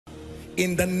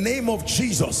in the name of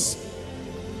Jesus,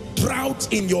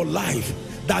 drought in your life,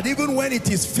 that even when it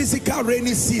is physical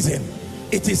rainy season,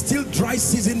 it is still dry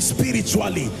season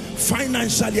spiritually,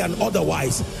 financially and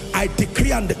otherwise. I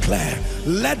decree and declare,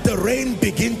 let the rain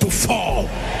begin to fall.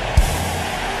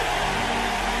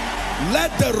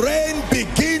 Let the rain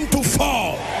begin to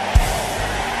fall.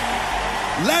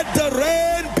 Let the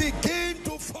rain begin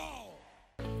to fall.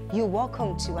 You're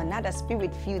welcome to another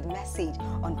spirit-filled message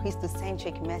on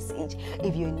Christocentric Message.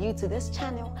 If you're new to this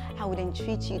channel, I would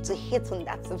entreat you to hit on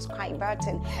that subscribe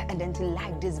button and then to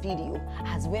like this video.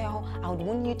 As well, I would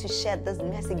want you to share this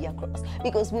message across,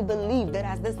 because we believe that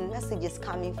as this message is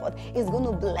coming forth, it's going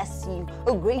to bless you.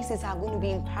 Graces are going to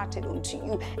be imparted unto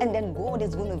you, and then God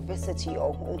is going to visit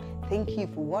your home. Thank you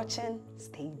for watching.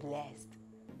 Stay blessed.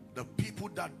 The people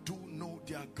that do know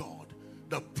their God,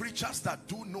 the preachers that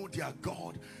do know their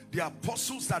God, the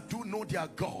apostles that do know their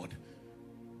God.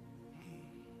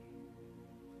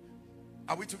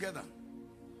 Are we together?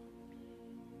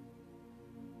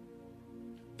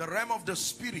 The realm of the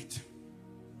spirit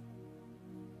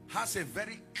has a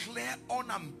very clear,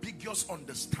 unambiguous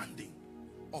understanding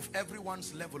of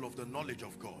everyone's level of the knowledge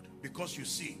of God. Because you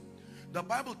see, the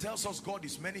Bible tells us God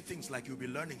is many things, like you'll be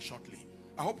learning shortly.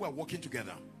 I hope we're working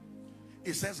together.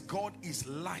 It says God is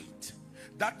light.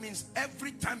 That means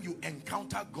every time you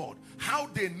encounter God, how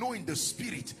they know in the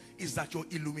spirit is that your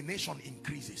illumination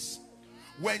increases.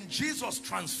 When Jesus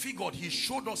transfigured, he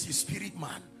showed us his spirit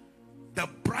man, the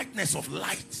brightness of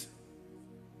light.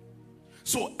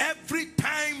 So every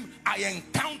time I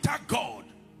encounter God,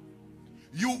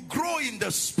 you grow in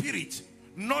the spirit,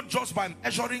 not just by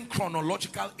measuring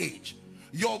chronological age.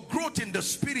 Your growth in the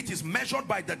spirit is measured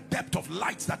by the depth of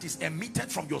light that is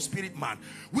emitted from your spirit man,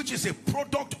 which is a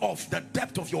product of the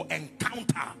depth of your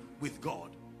encounter with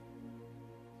God.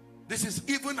 This is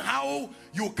even how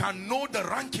you can know the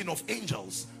ranking of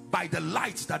angels, by the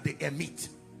light that they emit,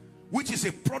 which is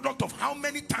a product of how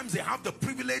many times they have the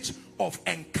privilege of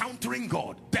encountering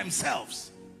God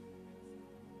themselves.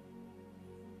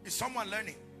 Is someone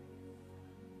learning?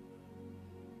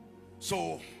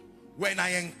 So when I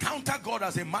encounter God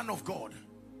as a man of God,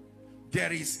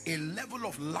 there is a level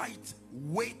of light,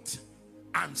 weight,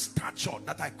 and stature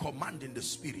that I command in the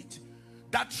spirit.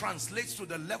 That translates to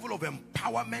the level of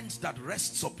empowerment that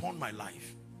rests upon my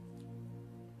life.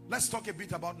 Let's talk a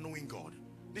bit about knowing God.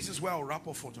 This is where I'll wrap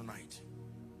up for tonight.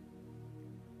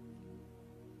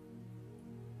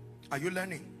 Are you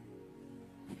learning?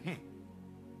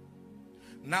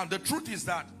 Now the truth is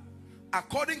that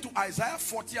according to Isaiah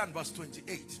 40 and verse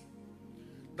 28,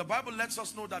 the Bible lets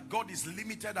us know that God is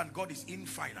limited and God is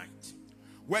infinite.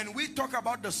 When we talk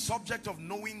about the subject of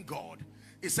knowing God,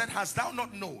 it said, hast thou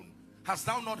not known, hast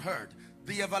thou not heard,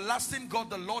 the everlasting God,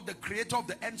 the Lord, the creator of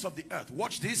the ends of the earth.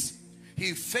 Watch this.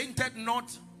 He fainted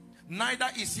not, neither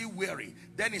is he weary.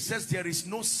 Then he says, there is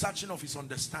no searching of his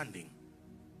understanding.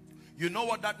 You know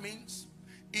what that means?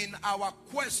 In our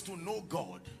quest to know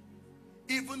God,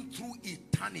 even through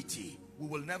eternity, we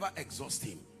will never exhaust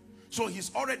him. So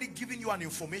he's already giving you an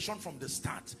information from the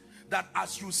start that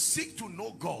as you seek to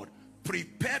know God,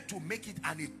 prepare to make it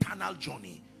an eternal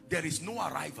journey. There is no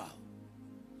arrival.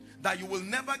 That you will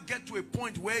never get to a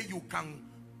point where you can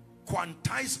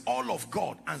quantize all of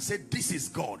God and say this is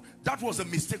God. That was a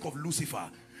mistake of Lucifer.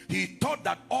 He thought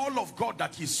that all of God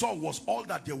that he saw was all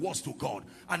that there was to God.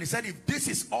 And he said, if this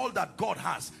is all that God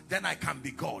has, then I can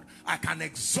be God. I can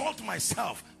exalt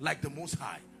myself like the Most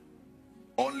High.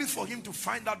 Only for him to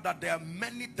find out that there are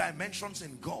many dimensions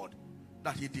in God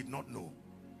that he did not know.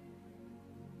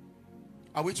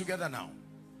 Are we together now?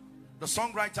 The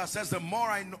songwriter says, the more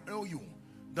I know you,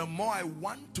 the more I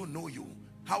want to know you.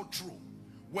 How true.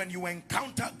 When you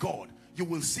encounter God, you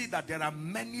will see that there are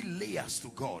many layers to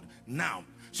God. Now,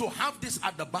 so have this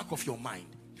at the back of your mind.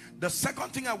 The second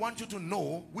thing I want you to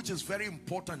know, which is very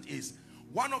important, is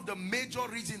one of the major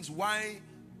reasons why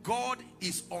God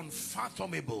is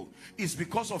unfathomable is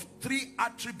because of three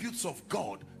attributes of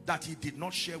God that he did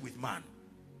not share with man.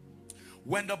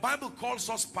 When the Bible calls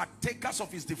us partakers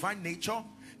of his divine nature,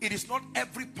 it is not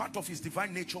every part of his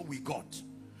divine nature we got.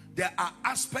 There are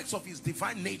aspects of his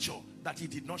divine nature that he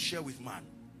did not share with man.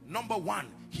 Number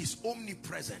one, his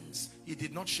omnipresence. He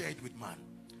did not share it with man.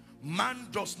 Man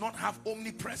does not have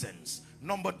omnipresence.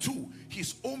 Number two,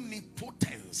 his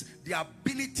omnipotence, the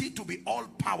ability to be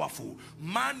all-powerful.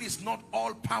 Man is not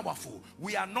all-powerful.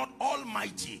 We are not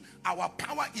almighty. Our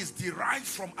power is derived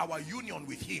from our union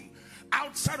with him.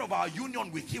 Outside of our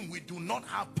union with him, we do not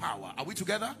have power. Are we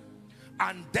together?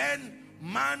 And then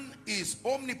man is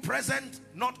omnipresent,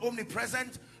 not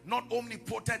omnipresent, not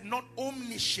omnipotent, not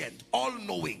omniscient,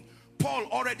 all-knowing. Paul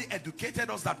already educated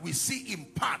us that we see in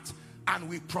part and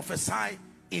we prophesy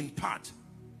in part.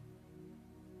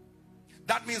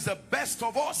 That means the best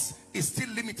of us is still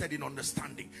limited in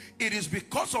understanding. It is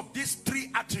because of these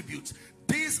three attributes.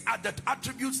 These are the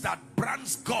attributes that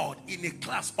brands God in a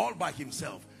class all by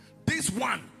himself. This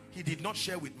one he did not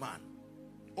share with man.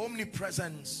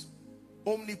 Omnipresence,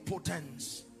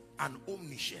 omnipotence, and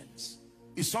omniscience.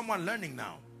 Is someone learning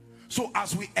now? So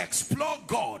as we explore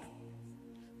God,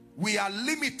 we are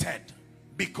limited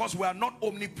because we are not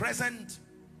omnipresent,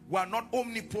 we are not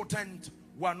omnipotent,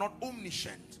 we are not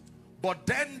omniscient. But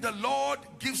then the Lord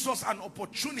gives us an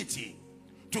opportunity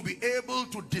to be able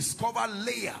to discover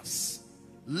layers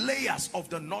of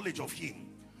the knowledge of him.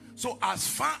 So as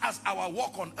far as our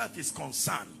walk on earth is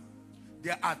concerned,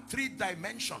 there are three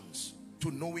dimensions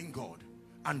to knowing God.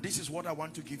 And this is what I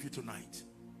want to give you tonight.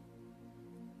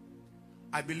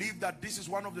 I believe that this is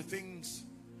one of the things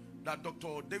that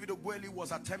Dr. David Ogweli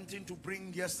was attempting to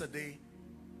bring yesterday.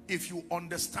 If you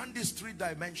understand these three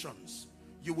dimensions,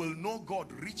 you will know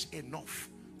God rich enough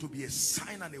to be a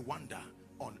sign and a wonder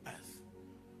on earth.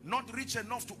 Not rich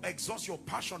enough to exhaust your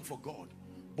passion for God,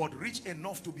 but rich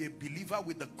enough to be a believer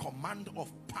with the command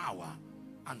of power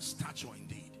and stature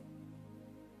indeed.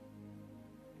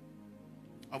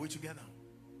 Are we together?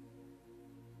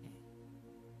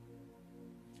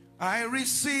 I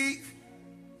receive,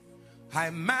 I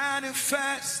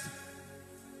manifest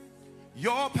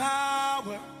your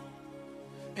power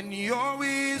and your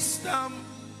wisdom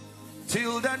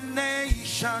till the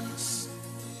nations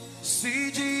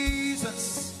see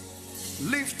Jesus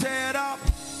lifted up.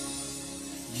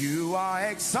 You are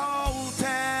exalted.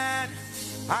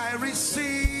 I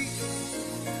receive,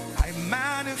 I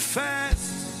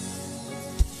manifest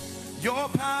your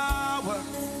power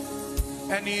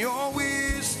and your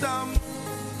wisdom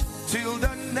till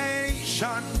the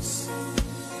nations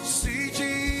see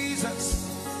Jesus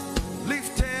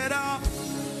lifted up,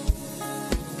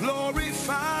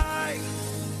 glorified.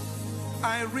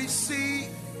 I receive,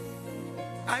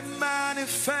 I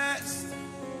manifest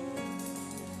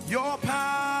your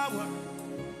power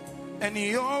and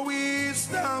your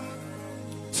wisdom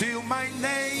till my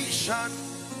nation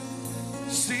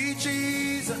see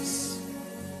Jesus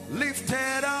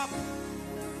lifted up,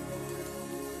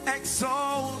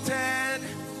 exalted.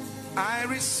 I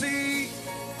receive,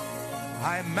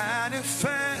 I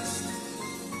manifest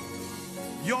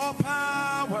your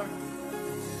power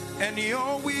and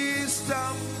your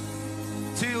wisdom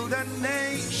till the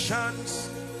nations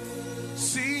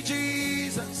see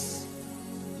Jesus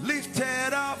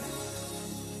lifted up.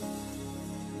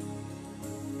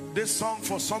 This song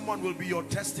for someone will be your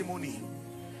testimony.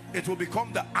 It will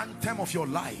become the anthem of your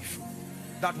life,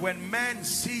 that when men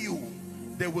see you,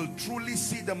 they will truly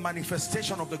see the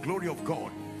manifestation of the glory of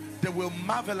God. They will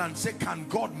marvel and say, can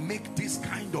God make this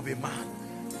kind of a man?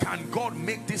 Can God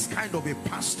make this kind of a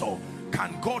pastor?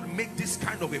 Can God make this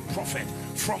kind of a prophet?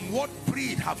 From what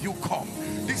breed have you come?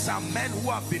 These are men who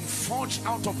have been forged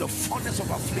out of the furnace of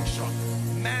affliction,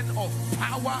 men of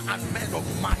power and men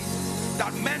of might.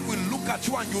 That men will look at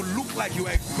you and you look like you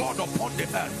are God upon the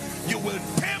earth. You will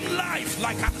tame life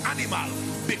like an animal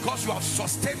because you have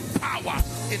sustained power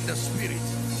in the spirit.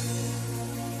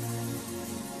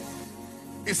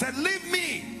 He said, leave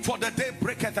me, for the day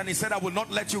breaketh. And he said, I will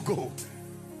not let you go.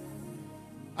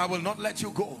 I will not let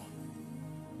you go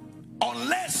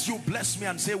unless you bless me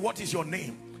and say, what is your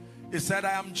name? He said,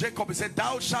 I am Jacob. He said,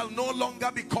 thou shalt no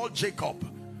longer be called Jacob,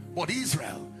 but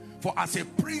Israel. For as a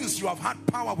prince you have had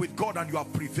power with God and you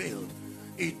have prevailed.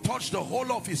 He touched the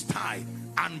whole of his thigh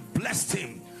and blessed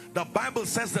him. The Bible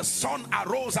says the sun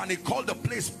arose and he called the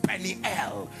place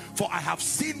Peniel, for I have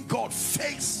seen God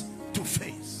face to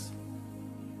face.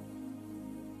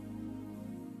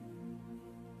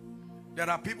 There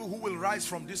are people who will rise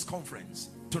from this conference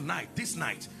tonight, this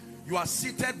night. You are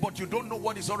seated, but you don't know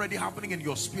what is already happening in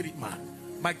your spirit, man.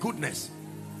 My goodness.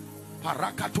 There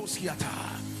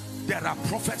are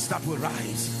prophets that will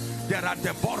rise. There are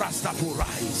Deborahs that will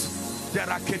rise. There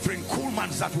are Catherine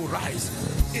Kuhlmans that will rise.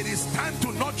 It is time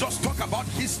to not just talk about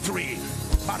history.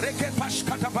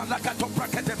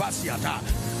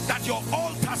 That your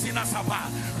altars in Asaba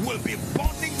will be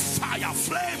burning fire,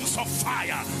 flames of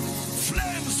fire.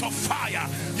 Flames of fire.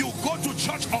 You go to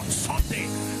church on Sunday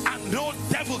and no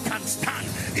devil can stand.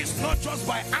 It's not just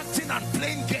by acting and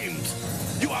playing games.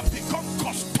 You have become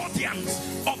custodians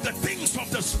of the things of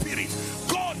the spirit.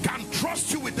 God can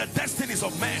trust you with the destinies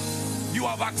of men. You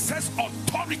have accessed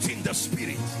authority in the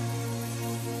spirit.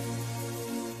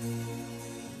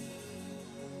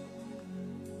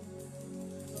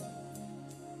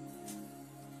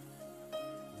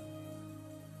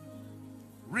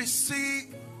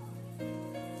 receive,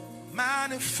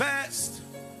 manifest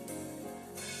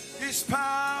his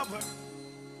power,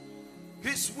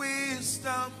 his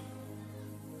wisdom.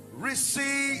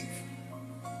 Receive,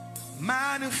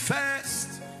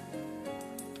 manifest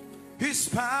his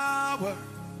power,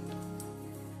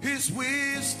 his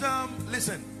wisdom.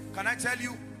 Listen, can I tell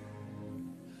you,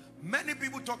 many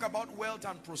people talk about wealth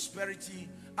and prosperity,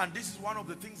 and this is one of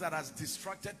the things that has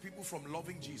distracted people from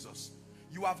loving Jesus.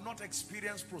 You have not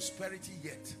experienced prosperity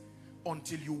yet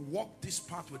until you walk this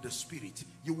path with the Spirit.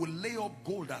 You will lay up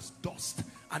gold as dust,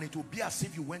 and it will be as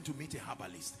if you went to meet a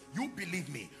herbalist. You believe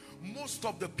me, most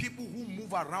of the people who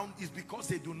move around is because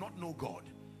they do not know God.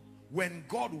 When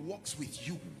God walks with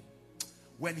you,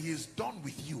 when he is done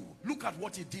with you, look at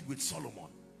what he did with Solomon.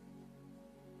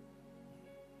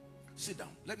 Sit down.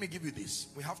 Let me give you this.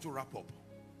 We have to wrap up.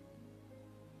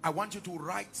 I want you to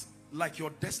write like your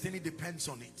destiny depends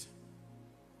on it.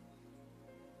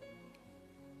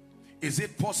 Is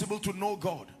it possible to know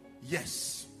God?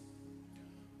 Yes.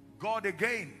 God,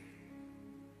 again,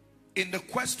 in the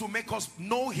quest to make us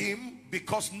know him,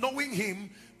 because knowing him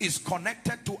is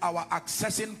connected to our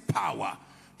accessing power,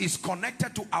 is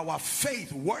connected to our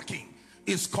faith working,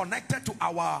 is connected to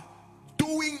our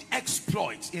doing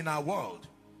exploits in our world.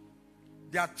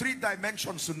 There are 3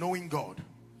 dimensions to knowing God,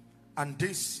 and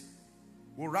this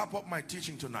will wrap up my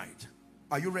teaching tonight.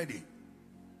 Are you ready?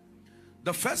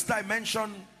 The first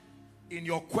dimension in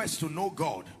your quest to know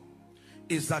God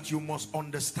is that you must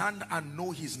understand and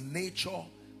know his nature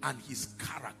and his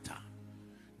character.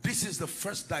 This is the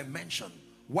first dimension.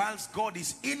 Whilst God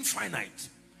is infinite,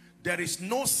 there is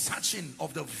no searching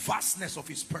of the vastness of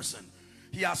his person.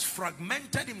 He has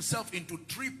fragmented himself into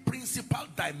 3 principal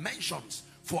dimensions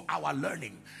for our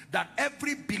learning, that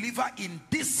every believer in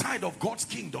this side of God's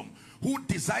kingdom who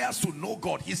desires to know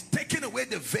God, he's taken away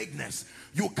the vagueness.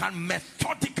 You can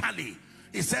methodically,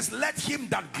 it says, let him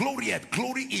that glorieth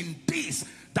glory in this,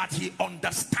 that he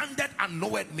understandeth and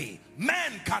knoweth me.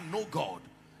 Man can know God.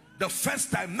 The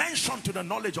first dimension to the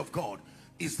knowledge of God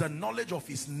is the knowledge of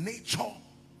his nature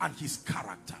and his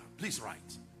character. Please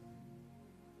write.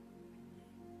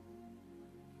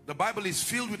 The Bible is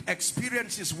filled with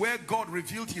experiences where God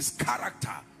revealed his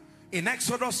character. In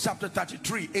Exodus chapter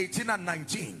 33, 18 and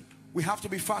 19. We have to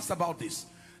be fast about this.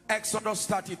 Exodus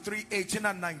 33, 18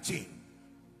 and 19.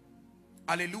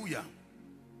 Hallelujah.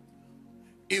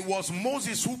 It was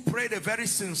Moses who prayed a very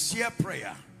sincere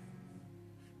prayer.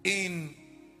 In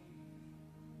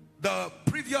the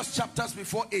previous chapters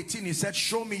before 18, he said,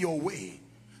 show me your way.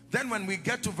 Then when we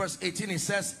get to verse 18, he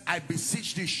says, I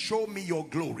beseech thee, show me your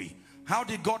glory. How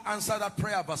did God answer that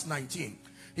prayer? Verse 19.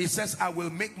 He says, I will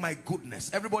make my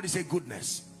goodness. Everybody say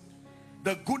goodness.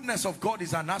 The goodness of God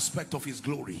is an aspect of his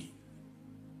glory.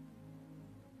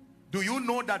 Do you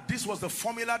know that this was the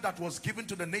formula that was given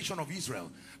to the nation of Israel?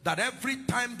 That every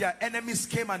time their enemies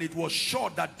came and it was sure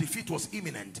that defeat was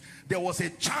imminent, there was a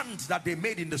chant that they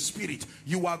made in the spirit.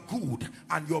 You are good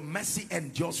and your mercy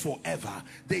endures forever.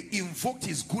 They invoked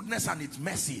his goodness and his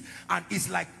mercy. And it's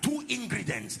like 2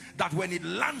 ingredients that when it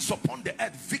lands upon the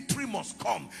earth, victory must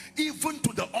come, even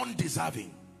to the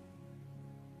undeserving.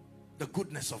 The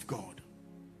goodness of God.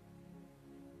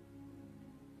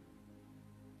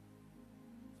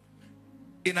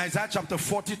 In Isaiah chapter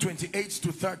 40, 28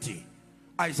 to 30.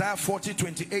 Isaiah 40,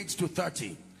 28 to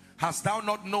 30. Hast thou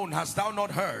not known, hast thou not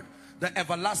heard, the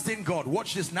everlasting God?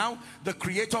 Watch this now. The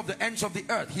creator of the ends of the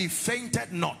earth. He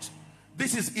fainted not.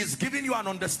 This is giving you an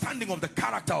understanding of the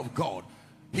character of God.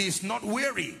 He is not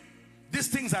weary. These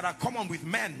things that are common with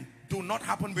men do not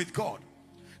happen with God.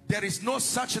 There is no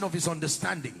searching of his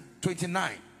understanding.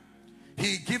 29.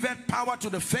 He giveth power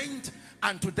to the faint,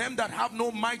 and to them that have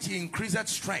no might he increaseth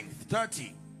strength.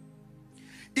 30.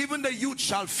 Even the youth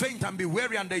shall faint and be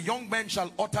weary, and the young men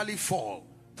shall utterly fall.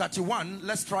 31.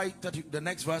 Let's try the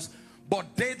next verse.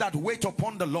 But they that wait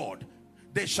upon the Lord,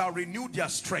 they shall renew their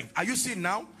strength. Are you seeing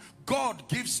now? God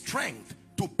gives strength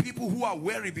to people who are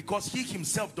weary because he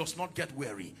himself does not get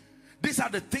weary. These are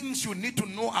the things you need to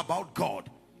know about God.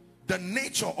 The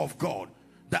nature of God,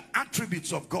 the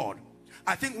attributes of God.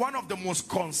 I think one of the most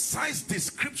concise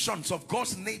descriptions of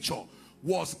God's nature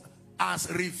was as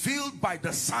revealed by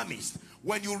the psalmist.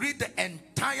 When you read the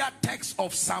entire text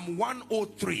of Psalm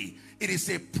 103, it is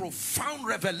a profound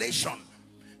revelation,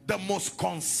 the most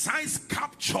concise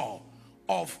capture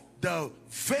of the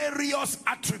various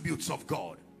attributes of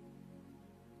God.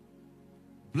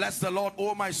 Bless the Lord,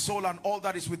 O my soul, and all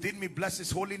that is within me. Bless his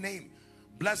holy name.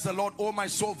 Bless the Lord, O my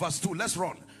soul. Verse 2. Let's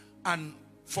run. And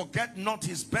forget not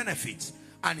his benefits.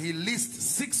 And he lists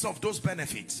 6 of those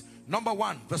benefits. Number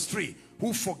 1, verse 3.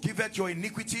 Who forgiveth your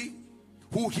iniquity,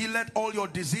 who healeth all your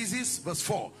diseases. Verse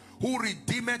 4, who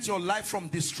redeemeth your life from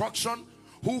destruction,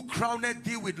 who crowneth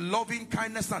thee with loving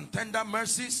kindness and tender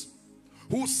mercies,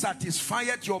 who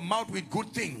satisfieth your mouth with good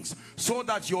things, so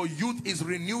that your youth is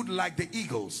renewed like the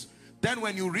eagles. Then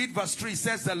when you read verse 3, it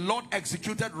says, the Lord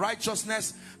executed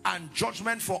righteousness and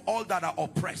judgment for all that are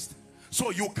oppressed.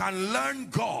 So you can learn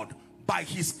God by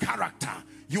his character.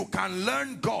 You can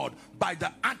learn God by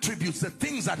the attributes, the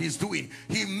things that he's doing.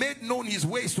 He made known his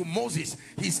ways to Moses,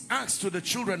 his acts to the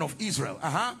children of Israel.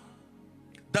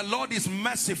 The Lord is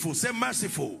merciful. Say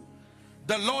merciful.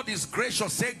 The Lord is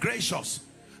gracious. Say gracious.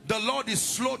 The Lord is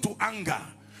slow to anger.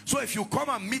 So if you come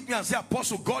and meet me and say,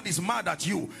 Apostle, God is mad at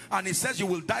you and he says you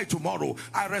will die tomorrow,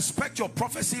 I respect your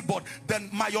prophecy, but then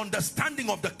my understanding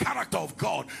of the character of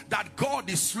God, that God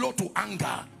is slow to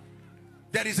anger.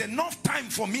 There is enough time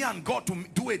for me and God to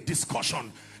do a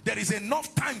discussion. There is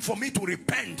enough time for me to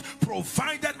repent,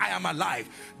 provided I am alive.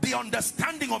 The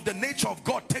understanding of the nature of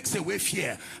God takes away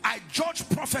fear. I judge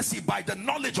prophecy by the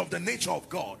knowledge of the nature of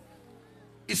God.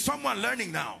 Is someone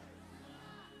learning now?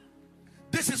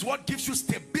 This is what gives you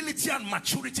stability and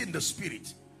maturity in the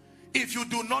spirit. If you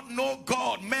do not know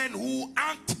God, men who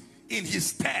act in his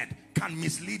stead can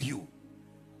mislead you.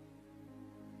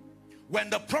 When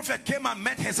the prophet came and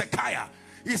met Hezekiah,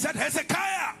 he said,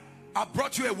 Hezekiah, I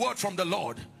brought you a word from the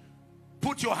Lord.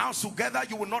 Put your house together,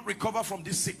 you will not recover from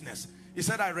this sickness. He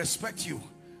said, I respect you.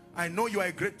 I know you are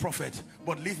a great prophet,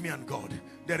 but leave me and God.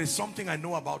 There is something I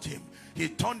know about him. He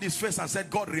turned his face and said,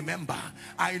 God, remember,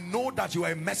 I know that you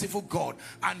are a merciful God,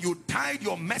 and you tied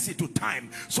your mercy to time,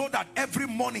 so that every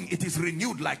morning it is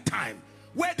renewed like time.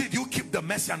 Where did you keep the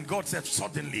mercy? And God said,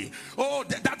 suddenly. Oh,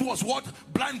 that was what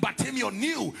blind Bartimaeus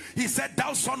knew. He said,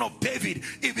 thou son of David,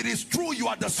 if it is true you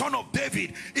are the son of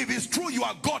David, if it's true you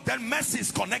are God, then mercy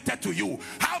is connected to you.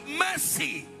 Have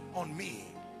mercy on me.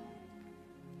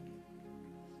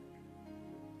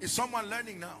 Is someone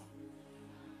learning now?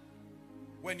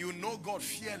 When you know God,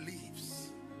 fear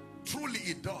leaves. Truly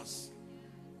it does.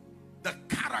 The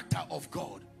character of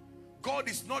God. God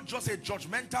is not just a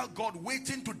judgmental God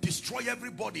waiting to destroy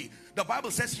everybody. The Bible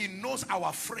says he knows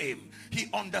our frame. He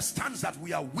understands that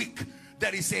we are weak.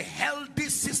 There is a healthy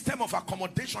system of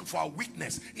accommodation for our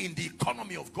weakness in the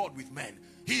economy of God with men.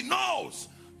 He knows.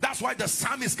 That's why the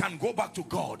psalmist can go back to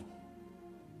God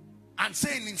and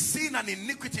say, in sin and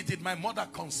iniquity did my mother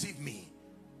conceive me.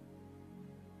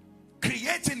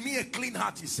 Create in me a clean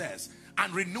heart, he says,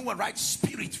 and renew a right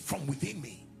spirit from within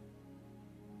me.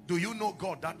 Do you know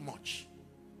God that much?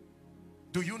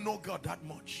 Do you know God that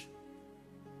much?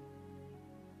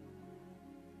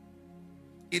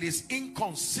 It is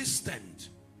inconsistent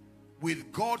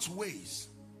with God's ways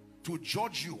to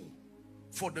judge you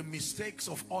for the mistakes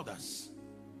of others,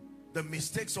 the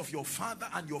mistakes of your father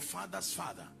and your father's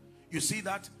father. You see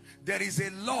that? There is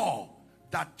a law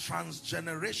that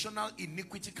transgenerational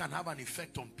iniquity can have an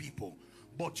effect on people.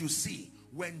 But you see,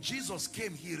 when Jesus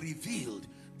came, he revealed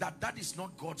that that is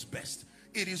not God's best.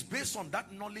 It is based on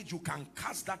that knowledge you can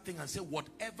cast that thing and say,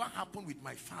 whatever happened with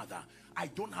my father, I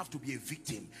don't have to be a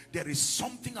victim. There is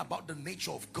something about the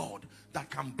nature of God that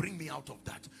can bring me out of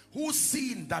that. Who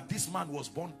seen that this man was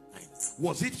born blind?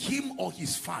 Was it him or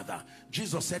his father?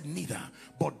 Jesus said neither.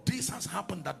 But this has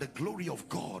happened that the glory of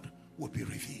God would be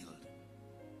revealed.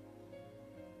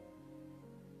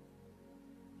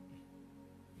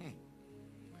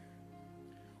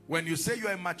 When you say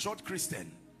you're a matured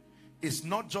Christian, it's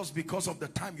not just because of the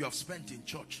time you have spent in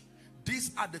church.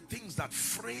 These are the things that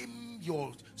frame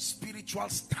your spiritual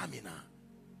stamina.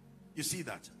 You see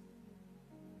that?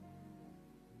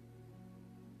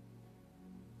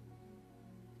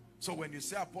 So when you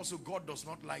say, Apostle, God does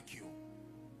not like you,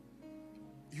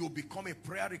 you become a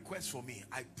prayer request for me.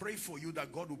 I pray for you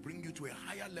that God will bring you to a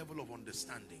higher level of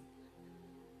understanding.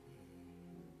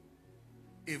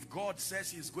 If God says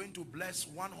he's going to bless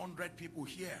 100 people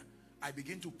here, I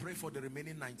begin to pray for the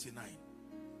remaining 99.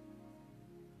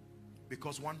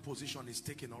 Because one position is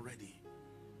taken already.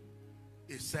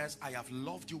 It says, I have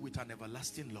loved you with an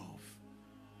everlasting love.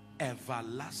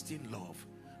 Everlasting love.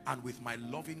 And with my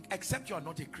loving, except you are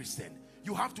not a Christian,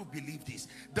 you have to believe this.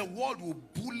 The world will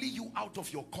bully you out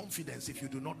of your confidence if you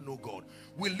do not know God.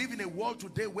 We live in a world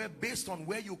today where, based on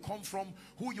where you come from,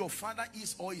 who your father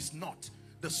is or is not,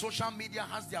 the social media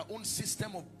has their own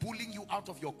system of bullying you out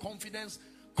of your confidence.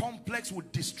 Complex will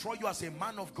destroy you as a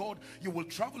man of God. You will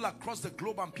travel across the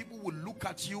globe and people will look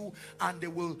at you and they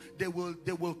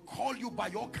will call you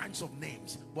by all kinds of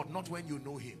names, but not when you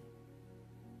know him.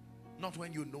 Not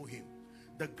when you know him.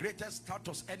 The greatest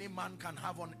status any man can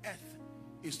have on earth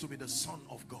is to be the son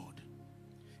of God.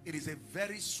 It is a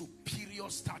very superior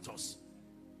status.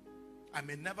 I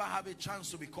may never have a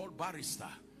chance to be called barrister.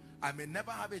 I may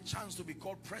never have a chance to be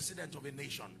called president of a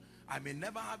nation. I may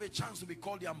never have a chance to be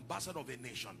called the ambassador of a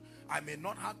nation. I may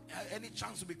not have any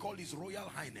chance to be called His Royal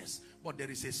Highness. But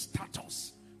there is a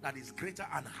status that is greater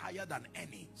and higher than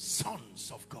any.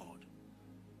 Sons of God.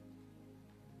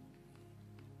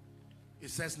 It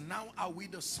says, now are we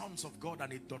the sons of God,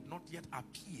 and it doth not yet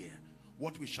appear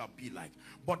what we shall be like.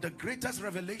 But the greatest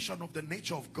revelation of the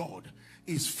nature of God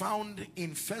is found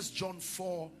in 1 John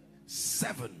 4,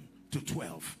 7 to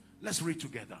 12. Let's read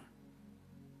together.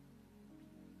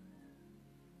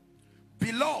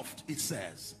 Beloved, it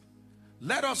says,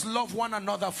 let us love one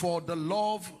another, for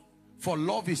love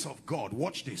is of God.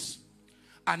 Watch this.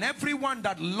 And everyone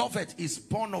that loveth is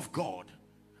born of God,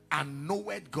 and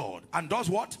knoweth God, and does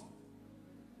what?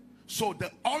 So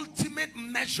the ultimate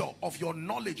measure of your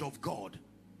knowledge of God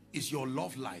is your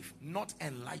love life, not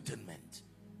enlightenment.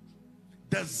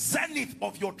 The zenith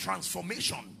of your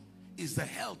transformation is the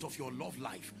health of your love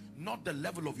life, not the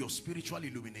level of your spiritual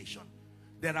illumination.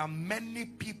 There are many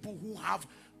people who have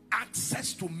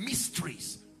access to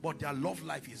mysteries, but their love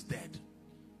life is dead.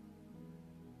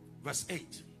 Verse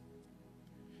 8.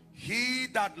 He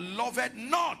that loveth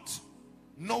not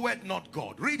knoweth not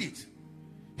God. Read it.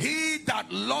 He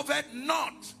that loveth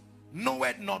not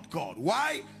knoweth not God.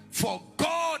 Why? For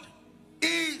God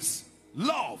is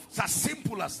love. It's as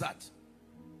simple as that.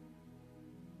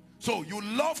 So you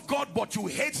love God but you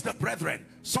hate the brethren.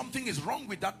 Something is wrong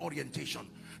with that orientation.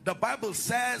 The Bible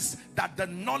says that the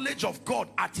knowledge of God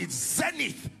at its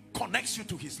zenith connects you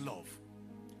to His love.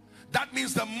 That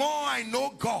means the more I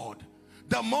know God,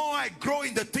 the more I grow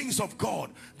in the things of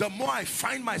God, the more I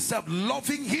find myself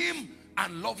loving Him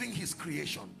and loving His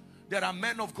creation. There are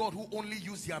men of God who only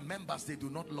use their members, they do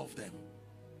not love them.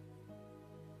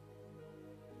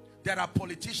 There are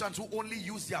politicians who only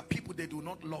use their people, they do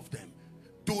not love them.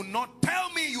 Do not tell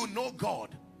me you know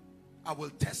God. I will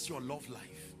test your love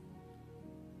life.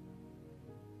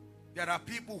 There are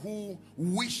people who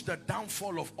wish the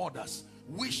downfall of others,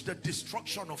 wish the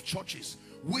destruction of churches,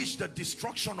 wish the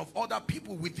destruction of other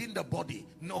people within the body.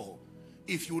 No.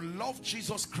 If you love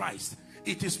Jesus Christ,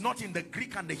 it is not in the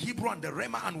Greek and the Hebrew and the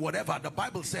Rema and whatever. The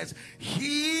Bible says,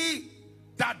 he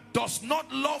that does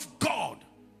not love God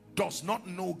does not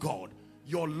know God.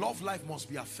 Your love life must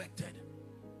be affected.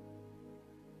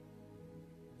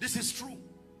 This is true.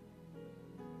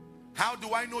 How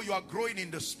do I know you are growing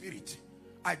in the spirit?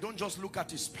 I don't just look at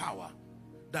His power.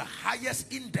 The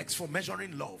highest index for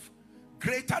measuring love,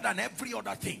 greater than every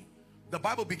other thing. The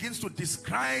Bible begins to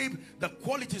describe the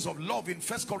qualities of love in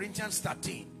 1 Corinthians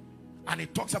 13. And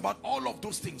it talks about all of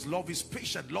those things. Love is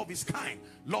patient, love is kind,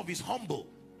 love is humble.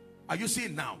 Are you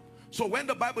seeing now? So when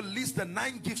the Bible lists the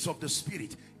 9 gifts of the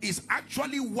Spirit, is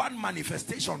actually one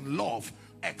manifestation, love,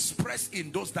 expressed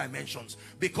in those dimensions.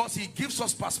 Because he gives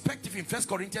us perspective in 1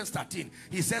 Corinthians 13.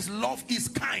 He says love is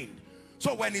kind.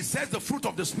 So when he says the fruit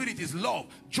of the Spirit is love,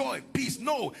 joy, peace,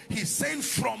 no, he's saying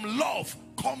from love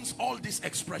comes all these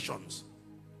expressions.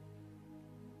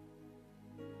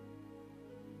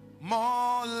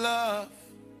 More love,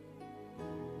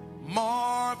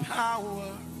 more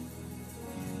power,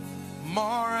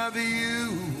 more of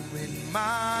you in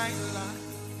my life.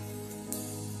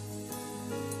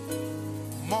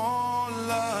 More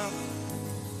love,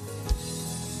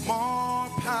 more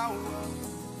power,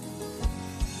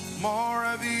 more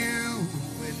of you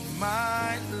in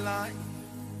my life.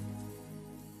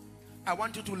 I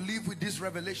want you to live with this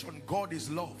revelation. God is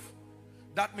love.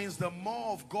 That means the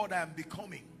more of God I am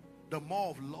becoming, the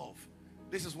more of love.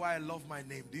 This is why I love my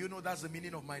name. Do you know that's the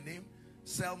meaning of my name?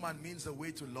 Selman means the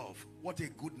way to love. What a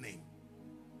good name.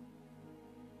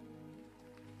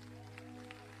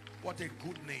 What a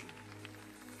good name.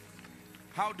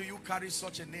 How do you carry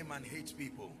such a name and hate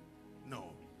people?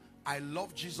 No. I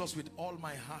love Jesus with all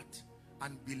my heart,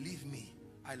 and believe me,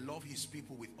 I love His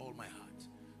people with all my heart.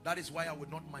 That is why I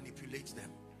would not manipulate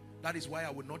them. That is why I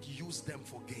would not use them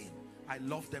for gain. I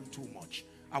love them too much.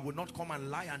 I would not come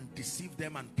and lie and deceive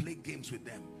them and play games with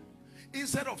them.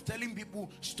 Instead of telling people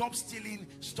stop stealing,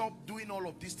 stop doing all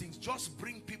of these things, just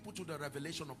bring people to the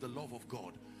revelation of the love of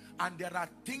God. And there are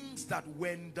things that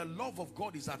when the love of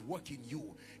God is at work in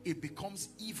you, it becomes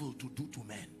evil to do to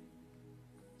men.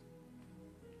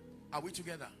 Are we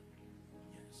together?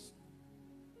 Yes.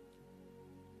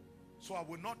 So I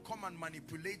will not come and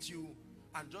manipulate you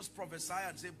and just prophesy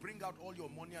and say bring out all your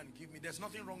money and give me. There's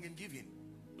nothing wrong in giving,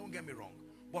 don't get me wrong.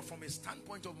 But from a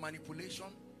standpoint of manipulation,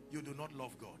 you do not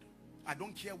love God. I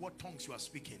don't care what tongues you are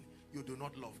speaking, you do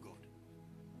not love God.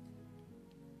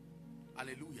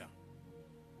 Hallelujah.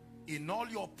 In all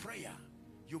your prayer,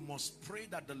 You must pray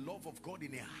that the love of God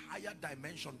in a higher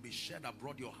dimension be shed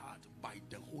abroad your heart by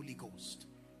the Holy Ghost.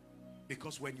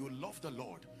 Because when you love the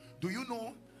Lord, do you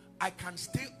know, I can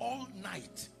stay all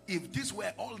night. If this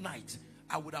were all night,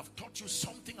 I would have taught you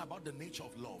something about the nature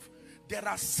of love. There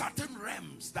are certain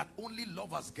realms that only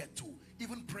lovers get to.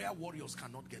 Even prayer warriors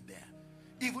cannot get there.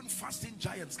 Even fasting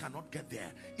giants cannot get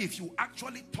there. If you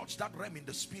actually touch that realm in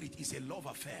the spirit, it's a love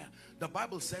affair. The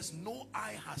Bible says no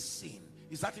eye has seen.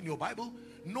 Is that in your Bible?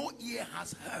 No ear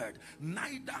has heard,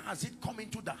 neither has it come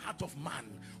into the heart of man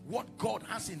what God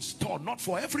has in store, not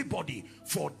for everybody,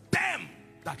 for them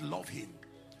that love him.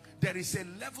 There is a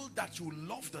level that you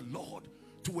love the Lord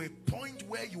to a point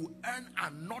where you earn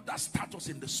another status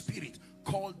in the spirit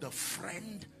called the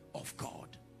friend of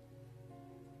God.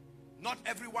 Not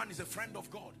everyone is a friend of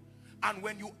God. And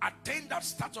when you attain that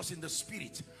status in the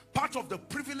spirit, part of the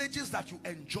privileges that you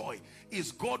enjoy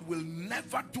is God will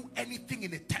never do anything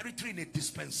in a territory, in a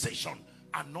dispensation,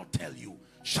 and not tell you,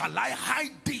 shall I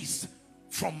hide this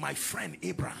from my friend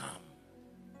Abraham?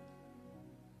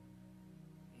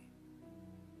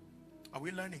 Are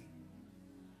we learning?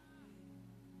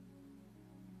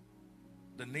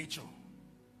 The nature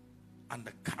and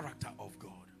the character of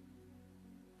God.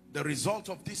 The result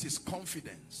of this is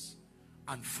confidence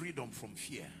and freedom from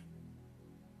fear.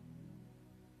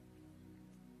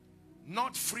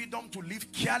 Not freedom to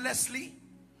live carelessly,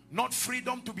 not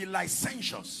freedom to be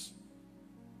licentious,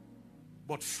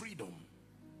 but freedom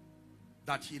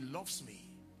that he loves me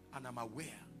and I'm aware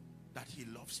that he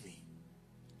loves me.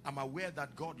 I'm aware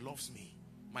that God loves me.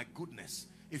 My goodness,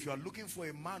 if you are looking for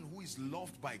a man who is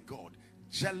loved by God,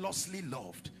 jealously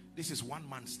loved, this is one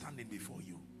man standing before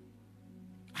you.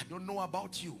 I don't know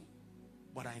about you,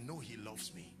 but I know he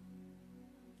loves me.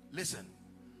 Listen,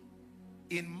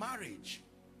 in marriage,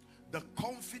 the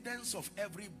confidence of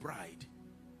every bride,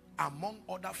 among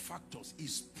other factors,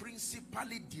 is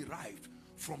principally derived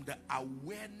from the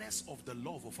awareness of the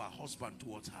love of her husband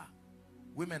towards her.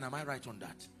 Women, am I right on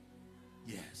that?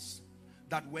 Yes.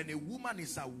 That when a woman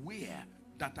is aware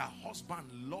that her husband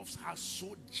loves her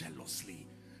so jealously,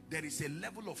 there is a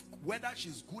level of whether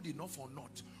she's good enough or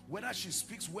not, whether she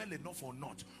speaks well enough or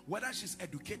not, whether she's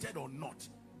educated or not,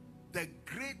 the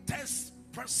greatest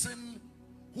person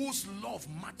whose love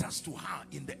matters to her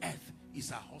in the earth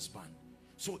is her husband.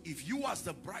 So if you as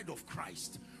the bride of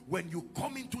Christ, when you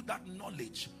come into that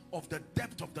knowledge of the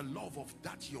depth of the love of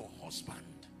that your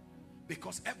husband,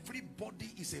 because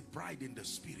everybody is a bride in the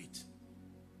spirit,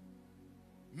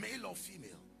 male or female,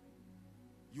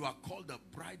 you are called the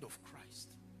bride of Christ.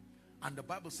 And the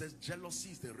Bible says jealousy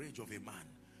is the rage of a man.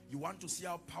 You want to see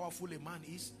how powerful a man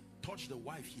is? Touch the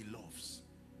wife he loves.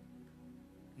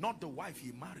 Not the wife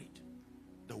he married,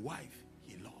 the wife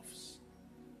he loves.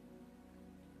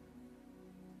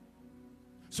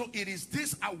 So it is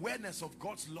this awareness of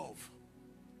God's love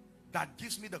that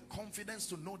gives me the confidence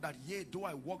to know that, yea, though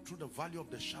I walk through the valley of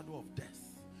the shadow of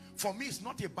death. For me, it's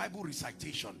not a Bible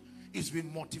recitation. It's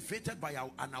been motivated by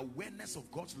an awareness of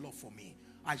God's love for me.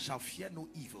 I shall fear no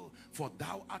evil, for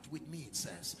thou art with me, it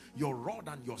says. Your rod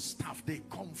and your staff, they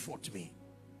comfort me.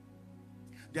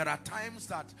 There are times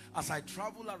that as I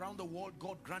travel around the world,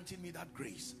 God granting me that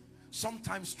grace.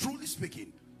 Sometimes, truly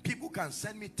speaking, people can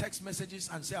send me text messages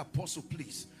and say, Apostle,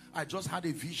 please, I just had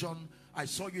a vision. I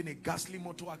saw you in a ghastly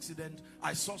motor accident.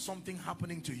 I saw something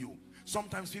happening to you.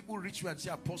 Sometimes people reach you and say,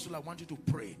 Apostle, I want you to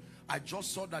pray. I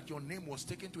just saw that your name was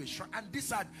taken to a shrine. And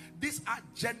these are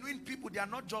genuine people. They are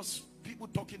not just people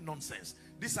talking nonsense.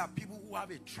 These are people who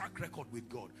have a track record with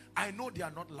God. I know they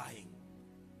are not lying.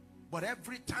 But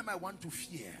every time I want to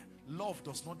fear, love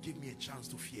does not give me a chance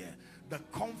to fear. The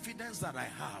confidence that I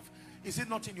have, is it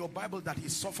not in your Bible that he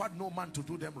suffered no man to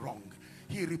do them wrong?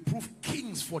 He reproved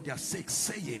kings for their sake,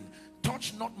 saying,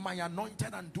 touch not my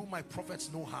anointed and do my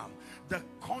prophets no harm. The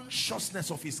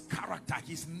consciousness of his character,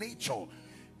 his nature,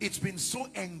 it's been so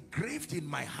engraved in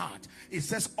my heart. It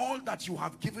says, all that you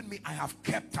have given me, I have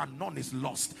kept, and none is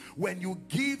lost. When you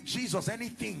give Jesus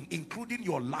anything, including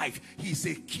your life, he's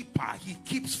a keeper. He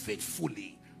keeps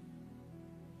faithfully.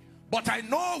 But I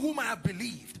know whom I have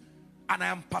believed, and I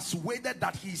am persuaded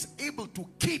that he is able to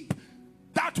keep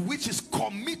that which is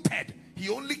committed. He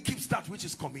only keeps that which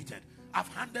is committed. I've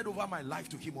handed over my life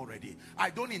to him already.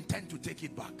 I don't intend to take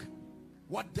it back.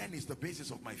 What then is the basis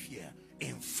of my fear?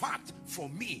 In fact, for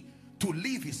me, to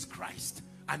live is Christ.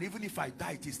 And even if I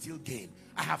die, it is still gain.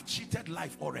 I have cheated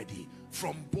life already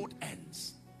from both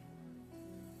ends.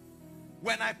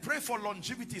 When I pray for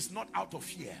longevity, it's not out of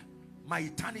fear. My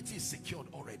eternity is secured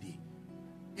already.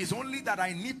 It's only that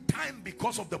I need time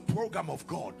because of the program of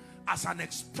God as an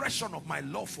expression of my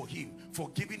love for him, for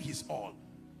giving his all.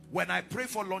 When I pray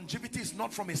for longevity, it's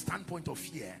not from a standpoint of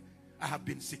fear. I have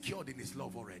been secured in his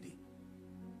love already.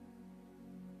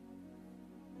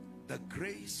 The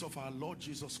grace of our Lord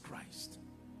Jesus Christ,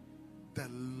 the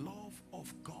love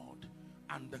of God,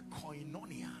 and the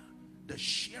koinonia, the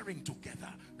sharing together,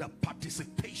 the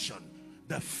participation,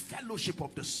 the fellowship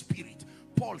of the Spirit.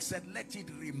 Paul said, let it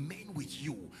remain with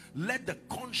you. Let the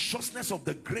consciousness of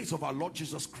the grace of our Lord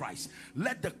Jesus Christ,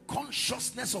 let the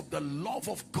consciousness of the love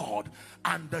of God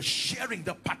and the sharing,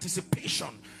 the participation,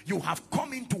 you have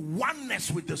come into oneness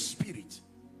with the Spirit.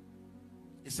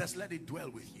 It says, let it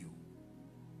dwell with you.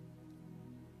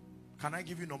 Can I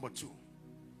give you number 2?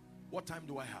 What time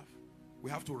do I have?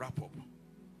 We have to wrap up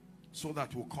so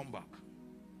that we'll come back.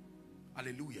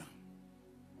 Hallelujah.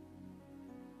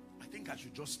 I think I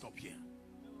should just stop here.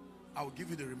 I will give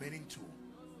you the remaining 2.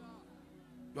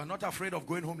 You are not afraid of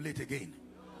going home late again?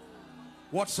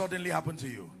 What suddenly happened to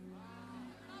you?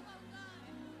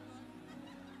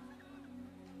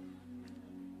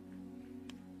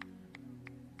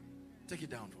 Take it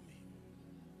down for me.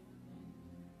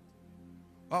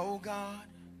 Oh God,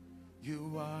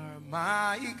 you are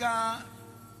my God,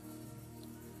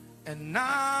 and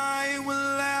I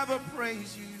will ever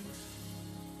praise you.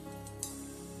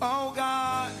 Oh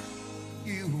God,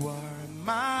 you are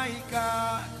my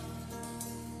God,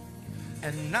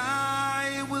 and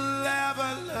I will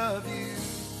ever love you.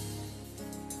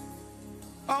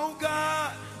 Oh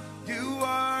God, you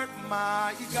are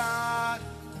my God,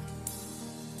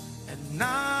 and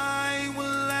I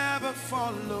will ever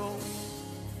follow.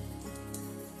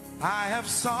 I have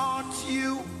sought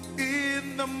you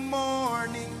in the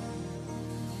morning,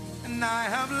 and I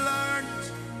have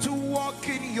learned to walk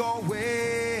in your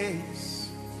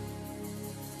ways.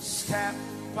 Step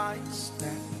by step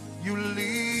you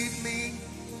lead me,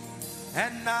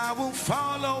 and I will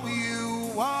follow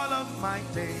you all of my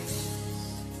days.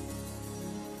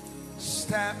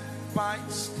 Step by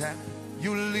step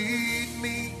you lead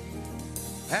me,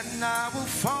 and I will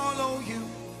follow you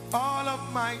all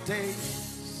of my days.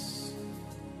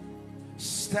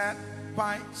 Step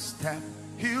by step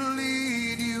he'll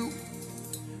lead you,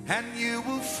 and you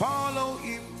will follow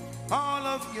him all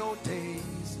of your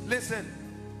days. Listen,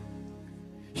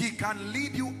 he can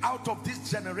lead you out of these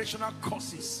generational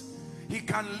curses. He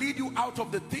can lead you out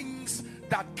of the things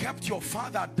that kept your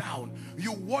father down.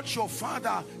 You watch your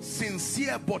father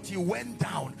sincere, but he went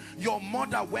down. Your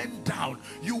mother went down.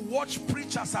 You watch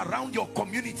preachers around your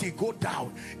community go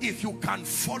down. If you can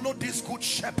follow this good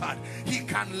shepherd, he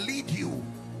can lead you.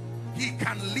 He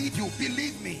can lead you,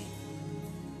 believe me.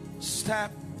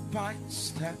 Step by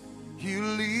step he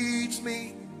leads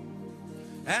me,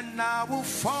 and I will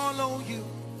follow you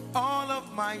all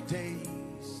of my days.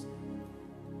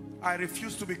 I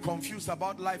refuse to be confused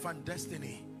about life and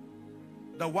destiny.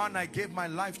 The one I gave my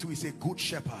life to is a good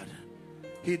shepherd.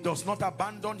 He does not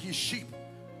abandon his sheep,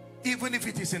 even if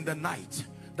it is in the night.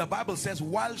 The Bible says,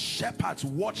 while shepherds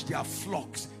watch their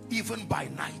flocks, even by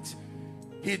night.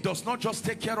 He does not just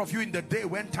take care of you in the day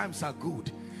when times are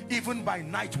good. Even by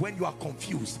night when you are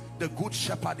confused, the good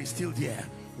shepherd is still there,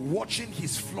 watching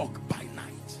his flock by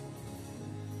night.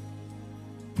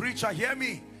 Preacher, hear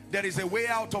me. There is a way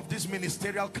out of this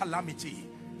ministerial calamity.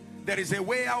 There is a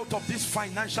way out of this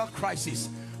financial crisis.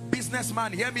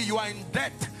 Businessman, hear me. You are in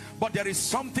debt, but there is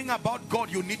something about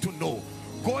God you need to know.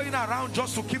 Going around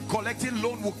just to keep collecting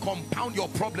loan will compound your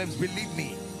problems, believe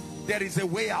me. There is a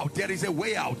way out. There is a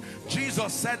way out.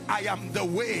 Jesus said, I am the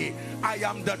way, I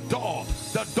am the door.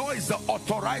 The door is the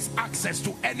authorized access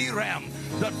to any realm.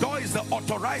 The door is the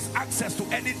authorized access to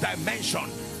any dimension.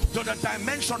 To the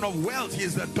dimension of wealth, he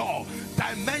is the door.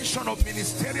 Dimension of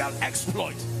ministerial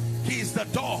exploit, he is the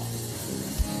door.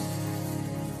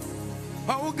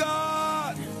 Oh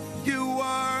God, you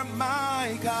are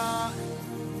my God,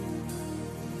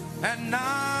 and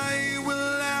I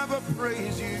will ever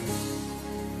praise you.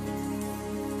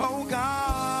 Oh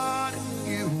God,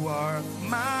 you are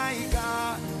my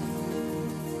God,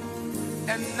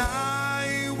 and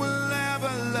I will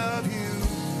ever love you.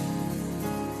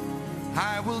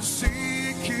 I will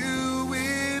seek you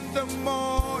in the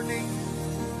morning.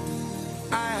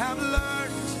 I have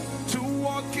learned to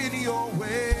walk in your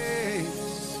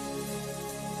ways.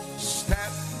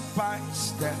 Step by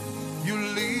step you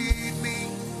lead me,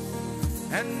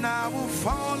 and I will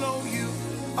follow you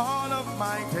all of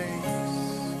my days.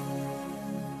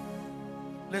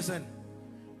 Listen,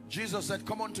 Jesus said,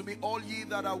 come unto me all ye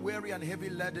that are weary and heavy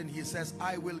laden. He says,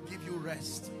 I will give you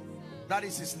rest. That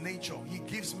is his nature. He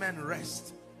gives men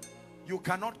rest. You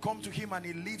cannot come to him and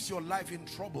he leaves your life in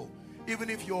trouble. Even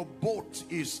if your boat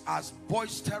is as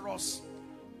boisterous,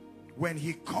 when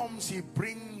he comes, he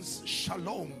brings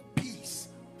shalom,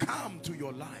 calm to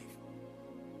your life.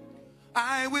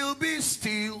 I will be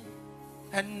still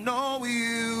and know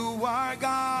you are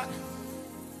God.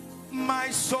 My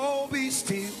soul be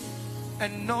still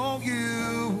and know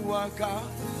you are God.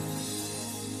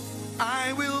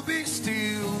 I will be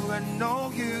still and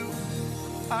know you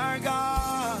are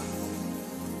God.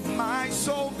 My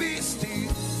soul be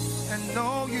still and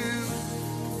know you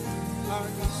are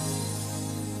God.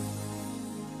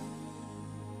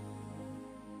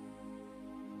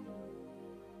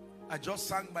 I just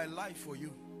sang my life for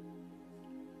you.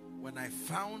 When I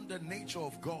found the nature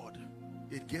of God,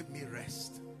 it gave me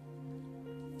rest.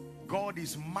 God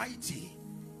is mighty.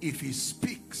 If he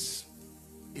speaks,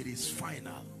 it is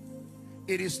final.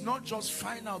 It is not just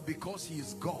final because he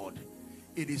is God.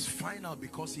 It is final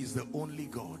because he is the only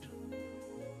God.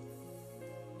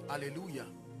 Hallelujah.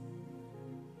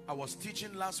 I was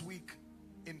teaching last week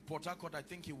in Port Harcourt, I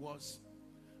think it was.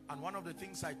 And one of the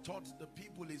things I taught the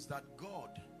people is that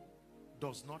God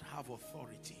does not have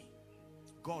authority.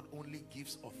 God only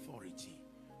gives authority.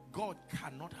 God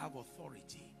cannot have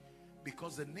authority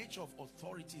because the nature of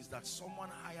authority is that someone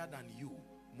higher than you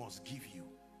must give you.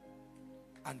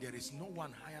 And there is no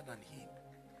one higher than him.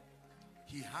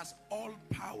 He has all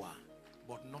power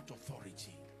but not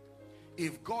authority.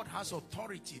 If God has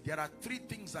authority, there are three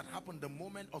things that happen the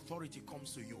moment authority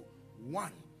comes to you.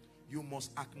 One, you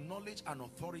must acknowledge an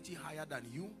authority higher than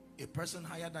you, a person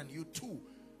higher than you. Two,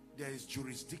 there is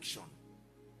jurisdiction,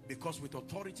 because with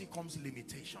authority comes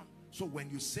limitation. So when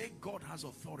you say God has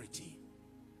authority,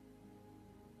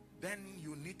 then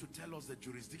you need to tell us the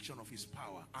jurisdiction of his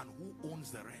power and who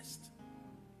owns the rest.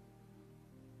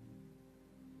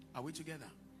 Are we together?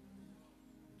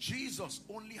 Jesus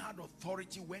only had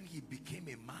authority when he became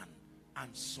a man and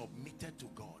submitted to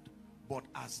God. But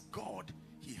as God,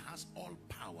 he has all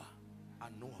power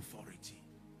and no authority.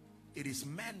 It is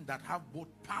men that have both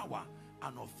power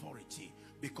and authority,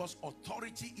 because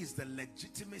authority is the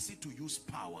legitimacy to use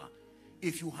power.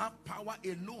 If you have power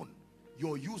alone,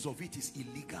 your use of it is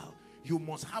illegal. You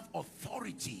must have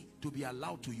authority to be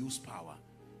allowed to use power.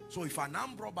 So if an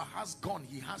armed robber has gun,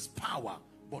 he has power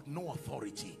but no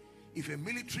authority. If a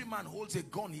military man holds a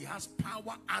gun, he has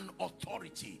power and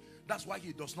authority. That's why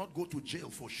he does not go to jail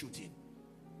for shooting.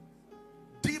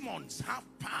 Demons have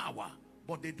power,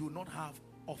 but they do not have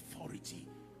authority.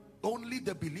 Only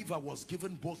the believer was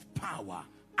given both power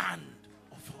and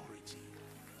authority.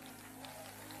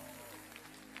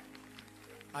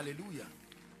 Hallelujah.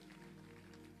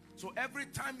 So every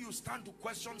time you stand to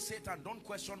question Satan, don't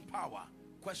question power,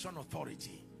 question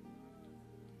authority.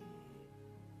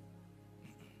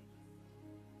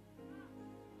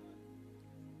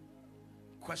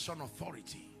 Question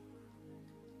authority.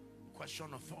 Question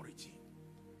authority.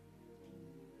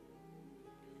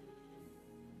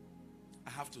 I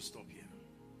have to stop here.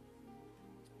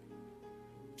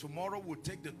 Tomorrow we'll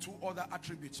take the two other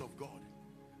attributes of God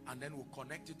and then we'll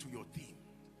connect it to your theme.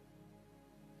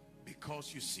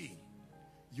 Because you see,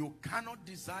 you cannot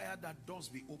desire that doors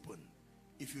be open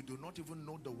if you do not even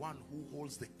know the one who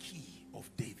holds the key of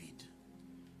David.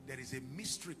 There is a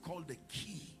mystery called the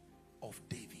key of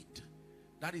David.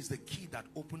 That is the key that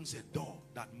opens a door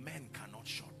that men cannot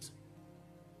shut.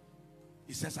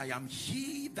 He says, I am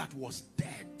he that was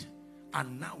dead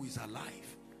and now is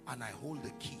alive, and I hold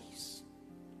the keys.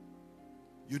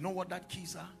 You know what that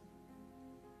keys are?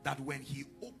 That when he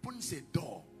opens a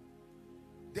door,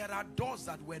 there are doors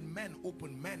that when men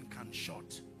open, men can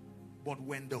shut. But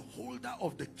when the holder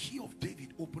of the key of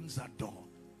David opens that door,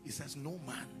 he says no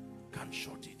man can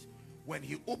shut it. When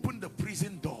he opened the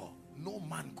prison door, no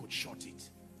man could shut it.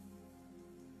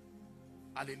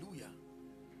 Hallelujah.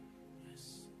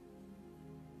 Yes.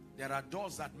 There are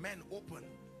doors that men open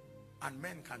and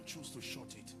men can choose to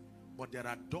shut it. But there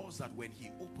are doors that when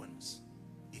he opens,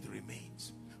 it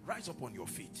remains. Rise up on your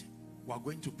feet. We are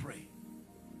going to pray.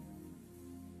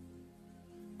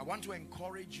 I want to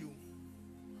encourage you,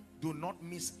 do not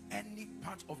miss any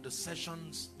part of the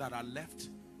sessions that are left,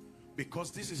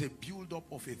 because this is a build-up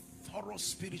of a thorough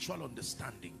spiritual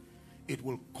understanding. It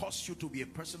will cause you to be a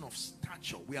person of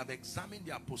stature. We have examined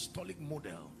the apostolic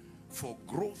model for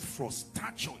growth, for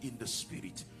stature in the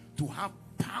spirit, to have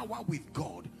power with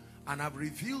God. And I've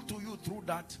revealed to you through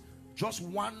that just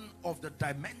one of the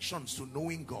dimensions to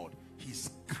knowing God, his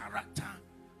character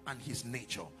and his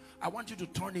nature. I want you to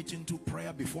turn it into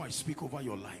prayer before I speak over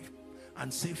your life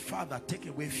and say, Father, take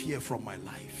away fear from my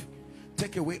life.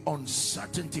 Take away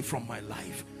uncertainty from my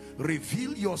life.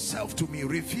 Reveal yourself to me.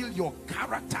 Reveal your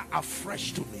character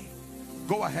afresh to me.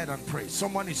 Go ahead and pray.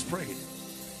 Someone is praying.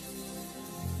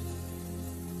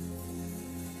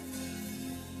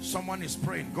 Someone is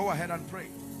praying. Go ahead and pray.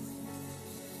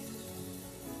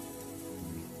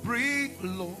 breathe,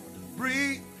 Lord,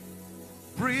 breathe,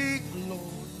 breathe, Lord,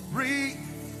 breathe,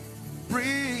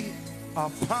 breathe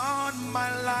upon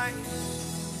my life.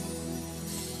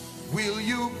 Will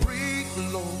you breathe,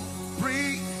 Lord,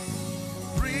 breathe,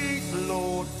 breathe,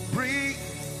 Lord, breathe,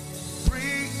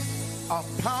 breathe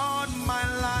upon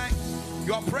my life.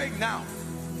 You are praying now.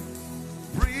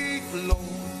 Breathe, Lord,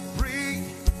 breathe,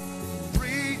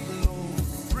 breathe, Lord,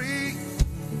 breathe,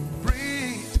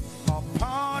 breathe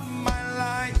upon my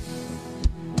life.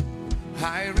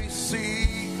 I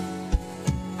receive,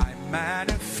 I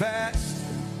manifest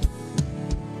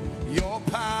your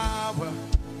power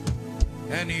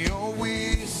and your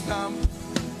wisdom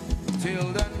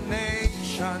till the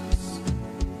nations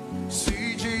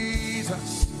see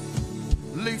Jesus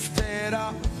lifted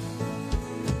up,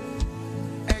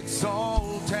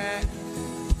 exalted.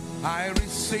 I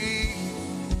receive,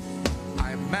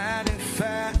 I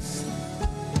manifest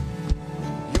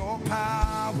your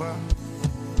power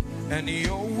and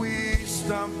your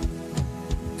wisdom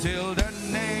till the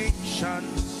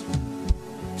nations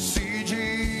see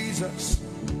Jesus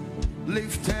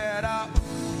lifted up,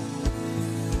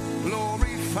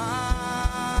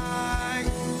 glorified.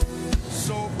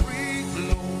 So breathe,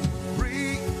 Lord,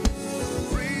 breathe,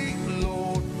 breathe,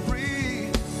 Lord,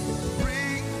 breathe,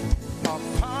 breathe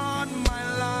upon my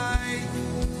life.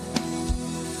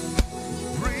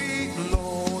 Breathe,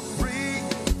 Lord, breathe,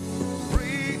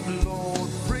 breathe, Lord,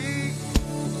 breathe,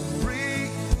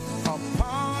 breathe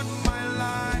upon my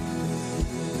life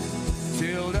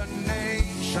till the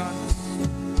nations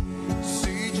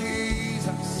see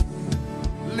Jesus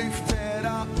lifted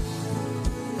up,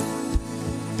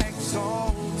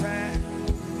 exalted,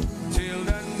 till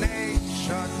the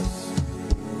nations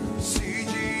see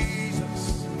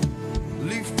Jesus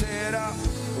lifted up,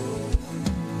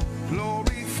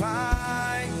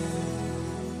 glorified.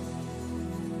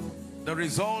 The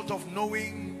result of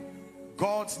knowing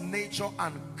God's nature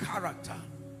and character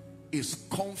is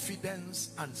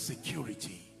confidence and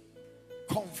security.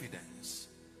 Confidence.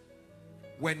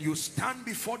 When you stand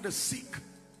before the sick,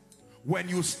 when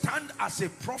you stand as a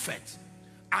prophet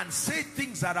and say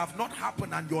things that have not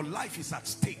happened and your life is at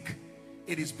stake,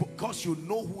 it is because you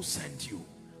know who sent you.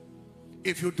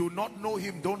 If you do not know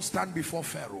him, don't stand before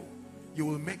Pharaoh. You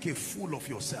will make a fool of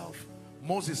yourself.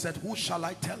 Moses said, who shall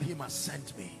I tell him has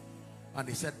sent me? And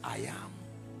he said, I am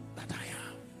that I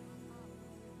am.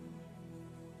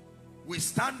 We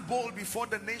stand bold before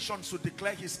the nations to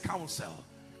declare his counsel.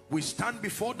 We stand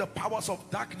before the powers of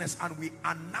darkness and we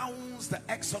announce the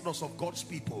exodus of God's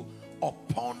people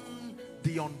upon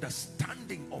the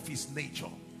understanding of his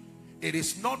nature. It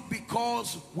is not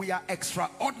because we are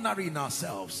extraordinary in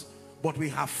ourselves, but we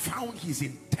have found his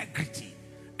integrity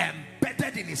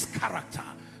embedded in his character,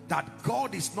 that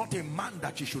God is not a man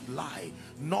that he should lie,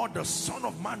 nor the son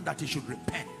of man that he should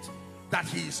repent, that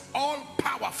he is all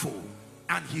powerful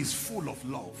and he is full of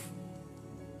love.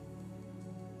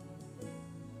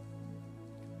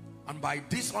 And by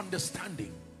this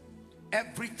understanding,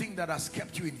 everything that has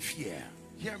kept you in fear,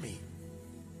 hear me,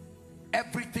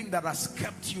 everything that has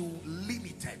kept you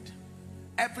limited,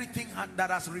 everything that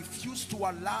has refused to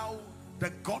allow the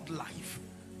God life,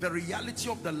 the reality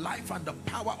of the life and the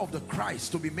power of the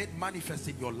Christ to be made manifest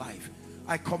in your life,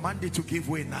 I command it to give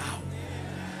way now.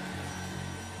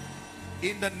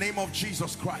 In the name of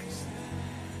Jesus Christ.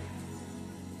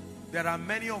 There are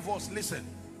many of us, listen,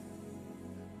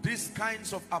 these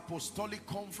kinds of apostolic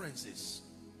conferences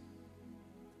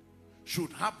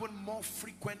should happen more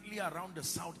frequently around the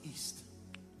southeast.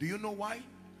 Do you know why?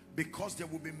 Because there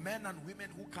will be men and women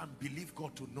who can believe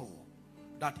God to know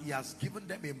that he has given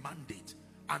them a mandate,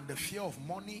 and the fear of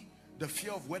money, the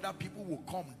fear of whether people will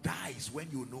come dies when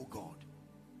you know God.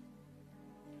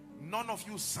 None of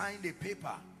you signed a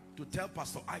paper to tell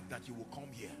Pastor Ike that you will come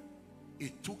here.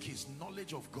 It took his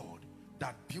knowledge of God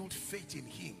that built faith in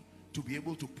him to be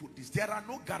able to put this. There are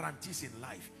no guarantees in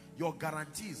life. Your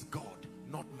guarantee is God,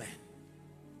 not men.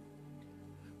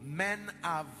 Men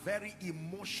are very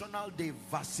emotional. They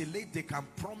vacillate. They can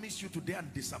promise you today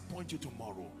and disappoint you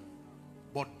tomorrow.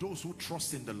 But those who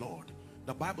trust in the Lord,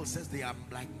 the Bible says they are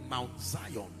like Mount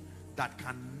Zion that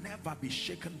can never be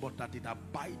shaken, but that it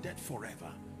abideth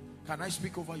forever. Can I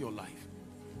speak over your life?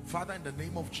 Father, in the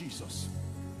name of Jesus,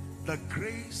 the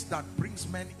grace that brings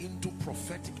men into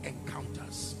prophetic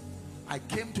encounters, I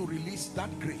came to release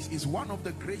that grace. Is one of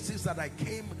the graces that I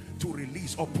came to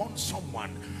release upon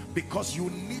someone, because you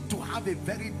need to have a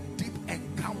very deep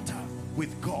encounter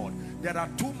with God. There are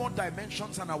two more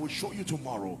dimensions and I will show you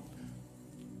tomorrow.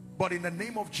 But in the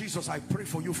name of Jesus, I pray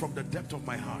for you from the depth of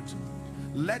my heart.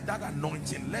 Let that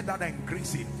anointing, let that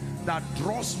increasing that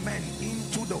draws men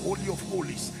into the Holy of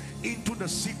Holies, into the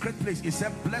secret place. He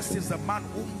said, blessed is the man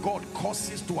whom God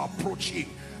causes to approach him.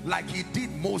 Like he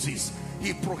did Moses.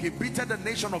 He prohibited the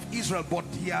nation of Israel, but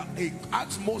he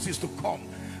asked Moses to come.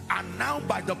 And now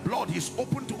by the blood, he's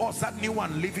opened to us that new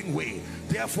and living way.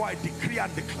 Therefore I decree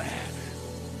and declare,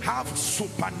 have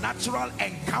supernatural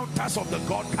encounters of the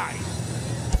God kind.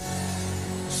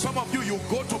 Some of you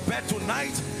go to bed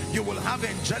tonight, you will have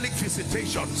angelic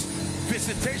visitations,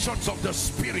 visitations of the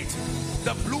Spirit.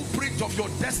 The blueprint of your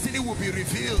destiny will be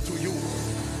revealed to you.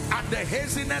 And the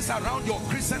haziness around your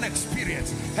Christian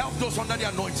experience, help those under the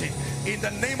anointing. In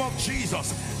the name of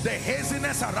Jesus, the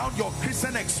haziness around your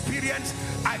Christian experience,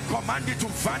 I command it to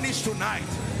vanish tonight.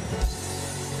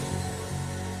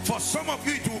 For some of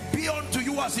you, it will be unto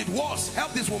you as it was.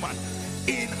 Help this woman.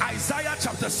 In Isaiah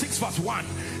chapter 6 verse 1,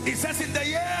 it says, in the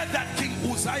year that King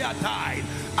Uzziah died,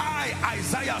 I,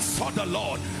 Isaiah, saw the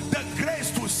Lord. The grace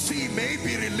to see may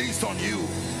be released on you.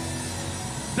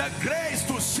 The grace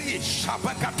to see,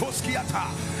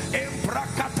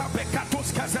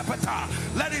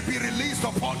 let it be released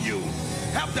upon you.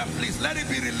 Help them please. Let it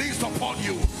be released upon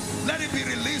you. Let it be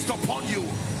released upon you.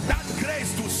 That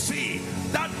grace to see,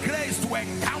 that grace to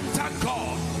encounter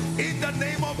God, in the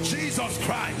name of Jesus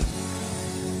Christ.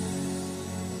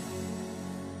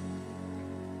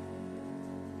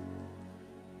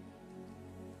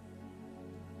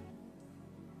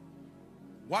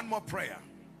 One more prayer.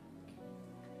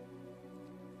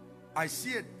 I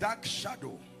see a dark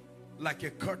shadow like a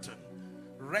curtain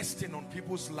resting on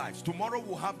people's lives. Tomorrow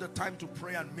we'll have the time to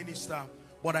pray and minister,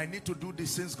 but I need to do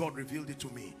this since God revealed it to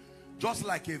me. Just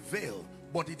like a veil,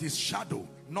 but it is shadow,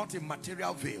 not a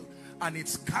material veil, and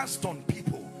it's cast on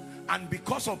people. And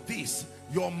because of this,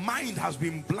 your mind has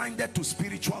been blinded to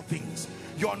spiritual things.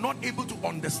 You are not able to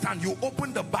understand. You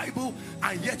open the Bible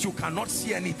and yet you cannot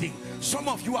see anything. Some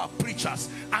of you are preachers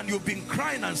and you've been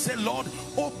crying and say, Lord,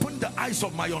 open the eyes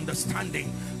of my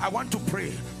understanding. I want to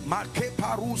pray.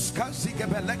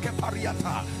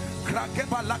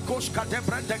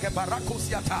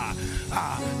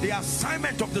 The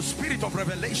assignment of the spirit of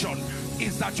revelation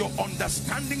is that your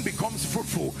understanding becomes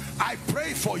fruitful. I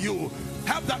pray for you.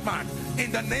 Help that man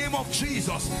in the name of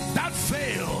Jesus. That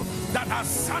veil that has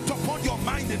sat upon your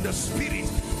mind in the spirit,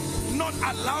 not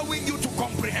allowing you to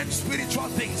comprehend spiritual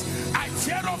things, I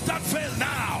tear off that veil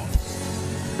now.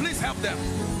 Please help them.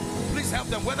 Please help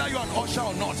them, whether you're an usher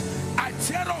or not. I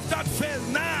tear off that veil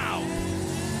now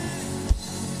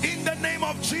in the name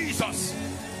of Jesus.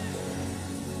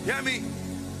 Hear me.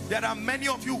 There are many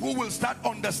of you who will start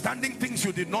understanding things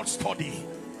you did not study.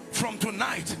 From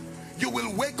tonight, you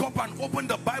will wake up and open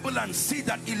the Bible and see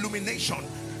that illumination,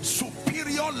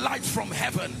 superior light from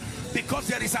heaven, because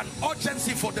there is an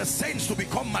urgency for the saints to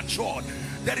become matured.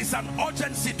 There is an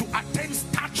urgency to attain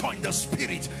stature in the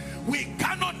spirit. We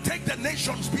cannot take the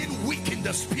nations being weak in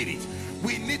the spirit.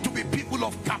 We need to be people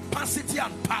of capacity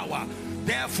and power.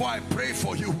 Therefore I pray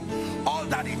for you, all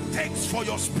that it takes for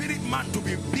your spirit man to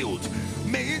be built,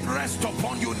 may it rest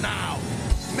upon you now.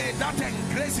 May that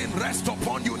engracing rest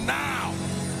upon you now.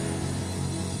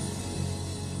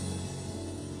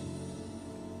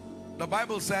 The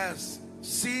Bible says,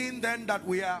 seeing then that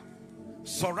we are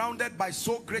surrounded by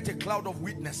so great a cloud of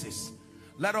witnesses,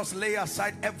 let us lay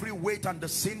aside every weight and the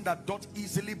sin that doth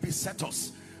easily beset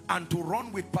us, and to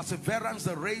run with perseverance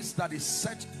the race that is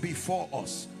set before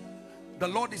us. The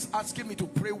Lord is asking me to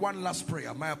pray one last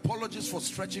prayer. My apologies for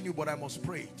stretching you, but I must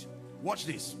pray it. Watch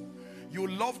this. You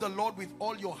love the Lord with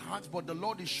all your heart, but the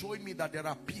Lord is showing me that there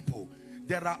are people,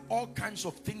 there are all kinds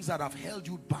of things that have held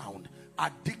you bound.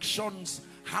 Addictions,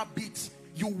 habits.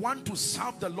 You want to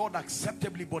serve the Lord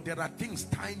acceptably, but there are things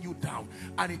tying you down,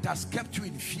 and it has kept you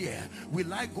in fear.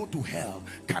 Will I go to hell?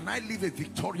 Can I live a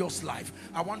victorious life?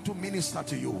 I want to minister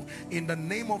to you in the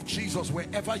name of Jesus.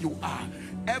 Wherever you are,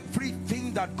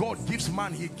 everything that God gives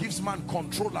man, he gives man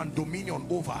control and dominion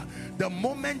over. The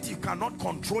moment you cannot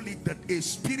control it, that a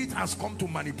spirit has come to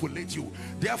manipulate you.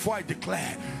 Therefore I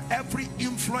declare, every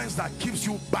influence that keeps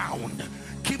you bound,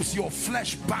 keeps your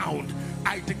flesh bound,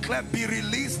 I declare, be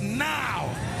released now.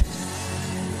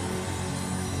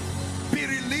 Be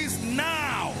released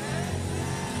now.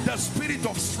 The spirit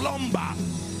of slumber,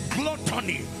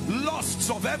 gluttony, lusts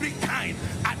of every kind,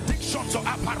 addictions of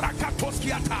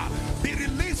aparakatoskiata, be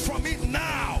released from it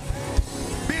now.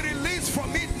 Be released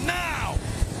from it now.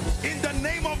 In the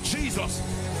name of Jesus,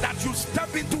 that you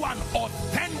step into an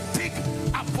authentic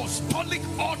apostolic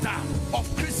order of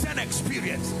Christian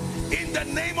experience. In the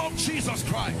name of Jesus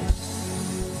Christ.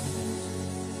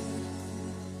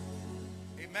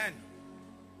 Amen.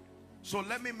 So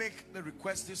let me make the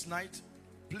request this night.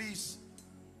 Please,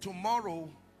 tomorrow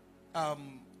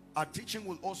Our teaching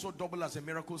will also double as a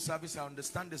miracle service. I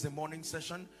understand there's a morning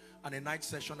session and a night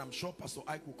session. I'm sure Pastor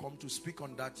Ike will come to speak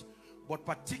on that. But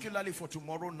particularly for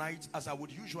tomorrow night, as I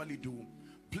would usually do,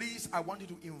 please, I want you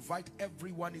to invite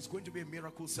everyone. It's going to be a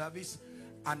miracle service,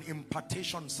 an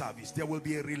impartation service. There will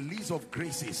be a release of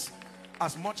graces.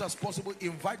 As much as possible,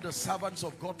 invite the servants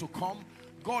of God to come.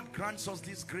 God grants us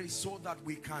this grace so that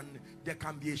there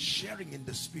can be a sharing in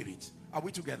the spirit. Are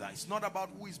we together? It's not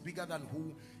about who is bigger than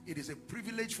who. It is a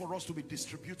privilege for us to be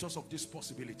distributors of these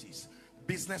possibilities.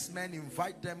 Businessmen,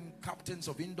 invite them, captains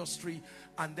of industry,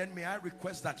 and then may I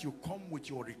request that you come with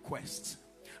your requests.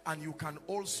 And you can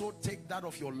also take that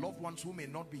of your loved ones who may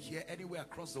not be here anywhere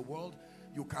across the world.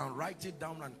 You can write it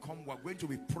down and come. We're going to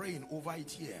be praying over it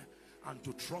here and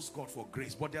to trust God for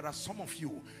grace. But there are some of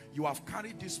you, you have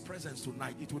carried this presence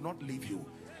tonight. It will not leave you.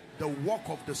 The work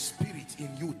of the Spirit in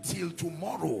you till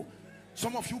tomorrow.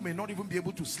 Some of you may not even be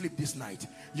able to sleep this night.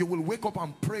 You will wake up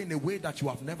and pray in a way that you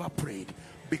have never prayed,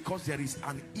 because there is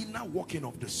an inner working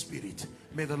of the Spirit.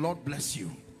 May the Lord bless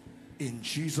you. In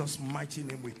Jesus' mighty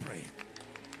name we pray.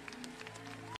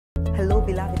 Hello,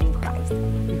 beloved in Christ.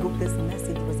 We hope this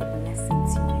message was a blessing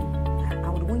to you. I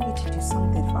would want you to do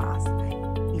something for us.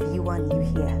 If you are new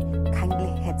here, kindly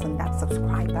hit on that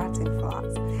subscribe button for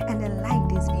us, and then like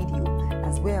this video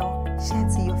as well. Share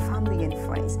to your family and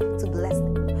friends to bless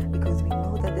them, because we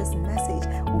know that this message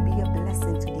will be a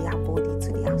blessing to their body,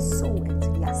 to their soul, and to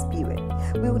their spirit.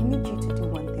 We would need you to do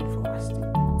one thing for us too.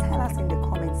 Tell us in the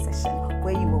comment section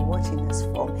where you were watching us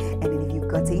from, and then if you've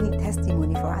got any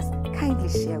testimony for us, kindly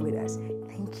share with us.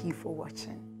 Thank you for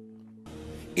watching.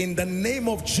 In the name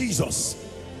of Jesus,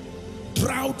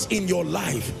 drought in your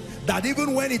life, that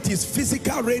even when it is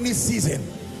physical rainy season,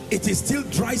 it is still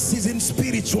dry season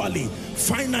spiritually,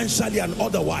 financially, and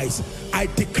otherwise, I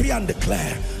decree and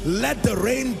declare, let the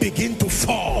rain begin to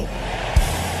fall.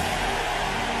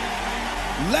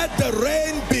 Let the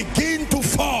rain begin to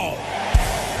fall.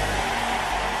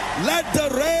 Let the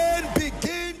rain